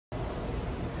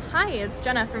Hi, it's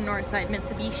Jenna from Northside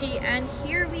Mitsubishi, and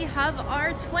here we have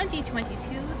our 2022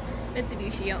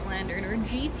 Mitsubishi Outlander in our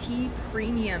GT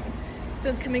Premium. So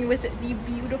it's coming with the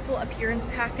beautiful appearance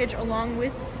package along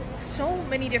with so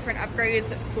many different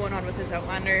upgrades going on with this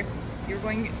Outlander. You're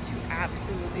going to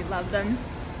absolutely love them.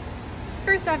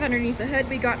 First off, underneath the hood,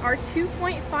 we got our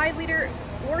 2.5 liter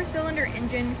 4-cylinder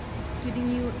engine,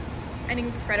 giving you an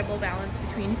incredible balance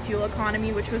between fuel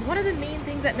economy, which was one of the main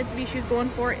things that Mitsubishi is going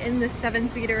for in the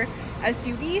 7-seater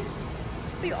SUV.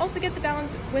 But you also get the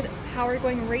balance with power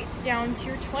going right down to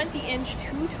your 20-inch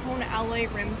two-tone alloy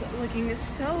rims, looking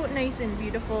so nice and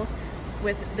beautiful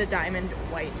with the diamond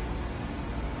white.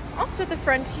 Also at the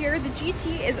front here, the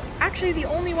GT is actually the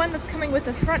only one that's coming with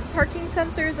the front parking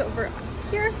sensors over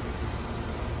here,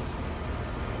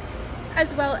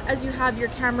 as well as you have your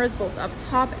cameras both up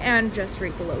top and just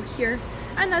right below here.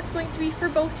 And that's going to be for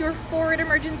both your forward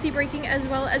emergency braking as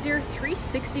well as your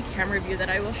 360 camera view that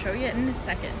I will show you in a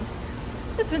second.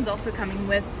 This one's also coming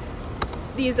with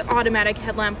these automatic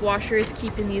headlamp washers,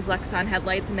 keeping these Lexan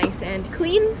headlights nice and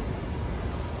clean.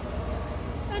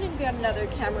 And then we got another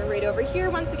camera right over here,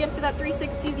 once again for that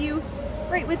 360 view,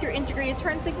 right with your integrated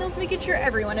turn signals, making sure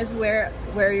everyone is where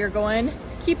you're going,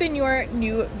 keeping your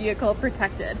new vehicle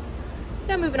protected.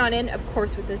 Now moving on in, of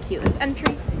course, with the keyless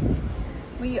entry,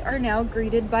 we are now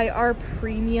greeted by our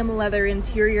premium leather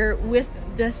interior with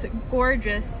this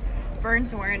gorgeous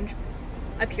burnt orange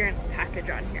appearance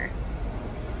package on here.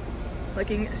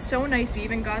 Looking so nice. We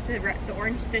even got the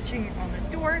orange stitching on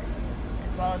the door,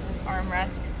 as well as this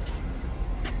armrest.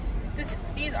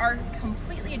 These are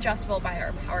completely adjustable by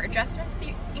our power adjustments,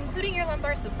 including your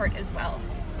lumbar support as well.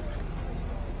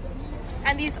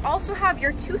 And these also have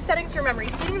your 2 settings for memory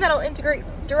seating that'll integrate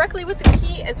directly with the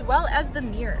key as well as the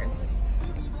mirrors.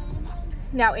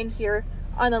 Now in here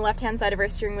on the left-hand side of our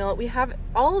steering wheel, we have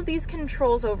all of these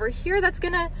controls over here that's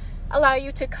gonna allow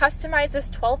you to customize this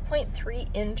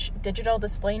 12.3-inch digital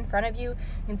display in front of you. You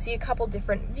can see a couple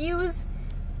different views,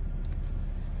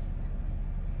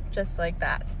 just like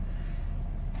that.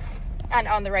 And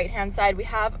on the right-hand side, we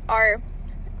have our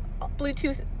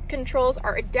Bluetooth controls,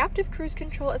 our adaptive cruise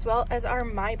control, as well as our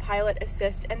My Pilot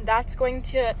Assist, and that's going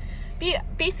to be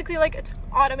basically like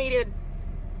automated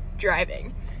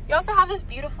driving. You also have this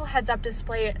beautiful heads-up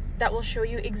display that will show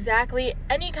you exactly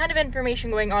any kind of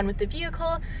information going on with the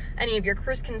vehicle, any of your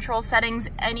cruise control settings,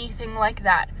 anything like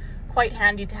that. Quite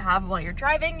handy to have while you're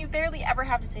driving. You barely ever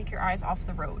have to take your eyes off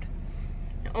the road.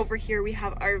 Now, over here we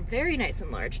have our very nice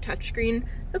and large touchscreen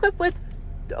equipped with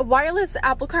a wireless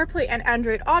Apple CarPlay and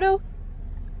Android Auto,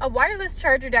 a wireless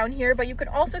charger down here, but you can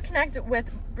also connect with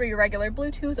your regular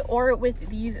Bluetooth or with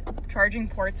these charging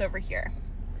ports over here.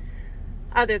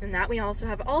 Other than that, we also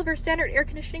have all of our standard air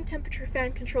conditioning, temperature,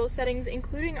 fan control settings,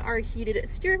 including our heated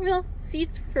steering wheel,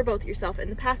 seats for both yourself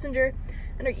and the passenger,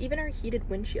 and even our heated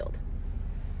windshield.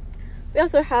 We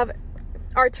also have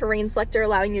our terrain selector,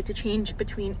 allowing you to change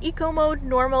between eco mode,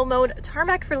 normal mode,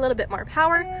 tarmac for a little bit more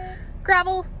power,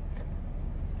 gravel,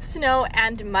 snow,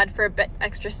 and mud for a bit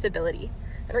extra stability.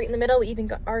 And right in the middle, we even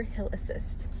got our hill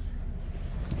assist.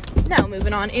 Now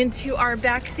moving on into our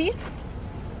back seat.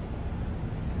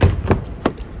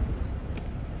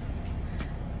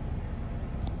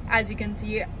 As you can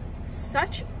see,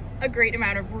 such a great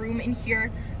amount of room in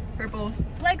here for both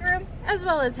legroom as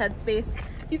well as headspace.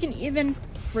 You can even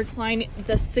recline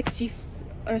the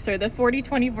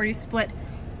 40-20-40 split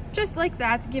just like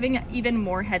that, giving even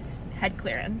more head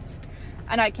clearance.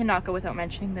 And I cannot go without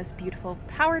mentioning this beautiful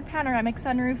powered panoramic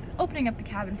sunroof, opening up the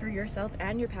cabin for yourself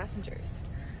and your passengers.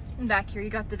 And back here you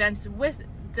got the vents with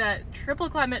the triple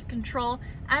climate control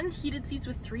and heated seats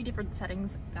with 3 different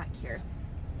settings back here.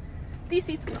 These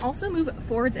seats can also move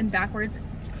forwards and backwards,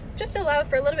 just to allow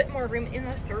for a little bit more room in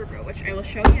the 3rd row, which I will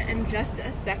show you in just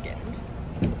a second.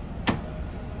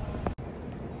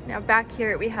 Now back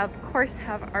here we have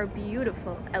our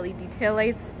beautiful LED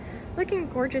taillights, looking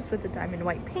gorgeous with the diamond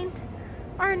white paint,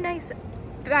 our nice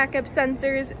backup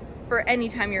sensors for any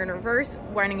time you're in reverse,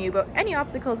 warning you about any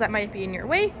obstacles that might be in your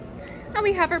way. And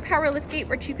we have our power liftgate,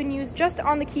 which you can use just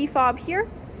on the key fob here.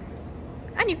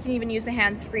 And you can even use the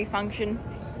hands-free function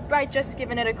by just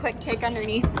giving it a quick kick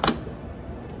underneath.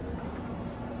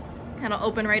 And it'll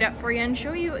open right up for you and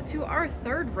show you to our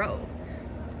 3rd row.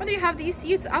 Whether you have these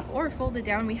seats up or folded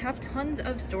down, we have tons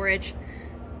of storage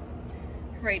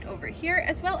right over here,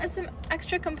 as well as some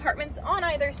extra compartments on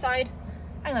either side.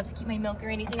 I love to keep my milk or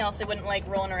anything else I wouldn't like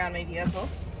rolling around my vehicle.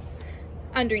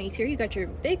 Underneath here, you got your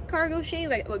big cargo shay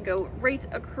that would go right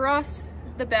across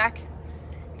the back,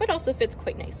 but also fits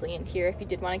quite nicely in here if you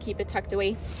did want to keep it tucked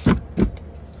away.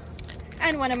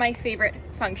 And one of my favorite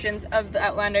functions of the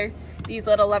Outlander, these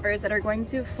little levers that are going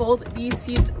to fold these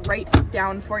seats right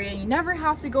down for you. You never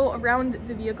have to go around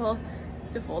the vehicle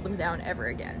to fold them down ever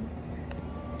again.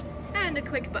 And a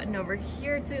quick button over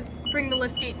here to bring the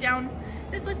liftgate down.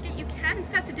 This liftgate you can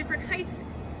set to different heights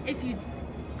if you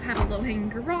have a low-hanging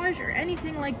garage or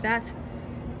anything like that,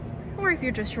 or if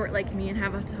you're just short like me and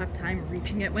have a tough time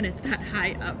reaching it when it's that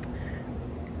high up.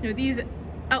 Now, these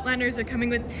Outlanders are coming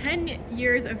with 10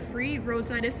 years of free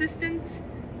roadside assistance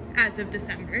as of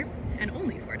December, and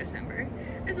only for December,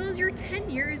 as well as your 10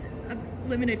 years of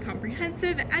limited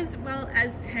comprehensive, as well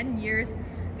as 10 years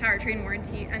powertrain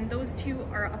warranty, and those two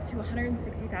are up to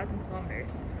 160,000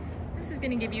 kilometers. This is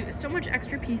going to give you so much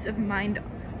extra peace of mind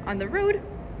on the road.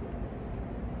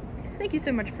 Thank you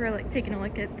so much for taking a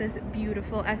look at this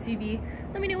beautiful SUV.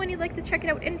 Let me know when you'd like to check it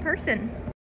out in person.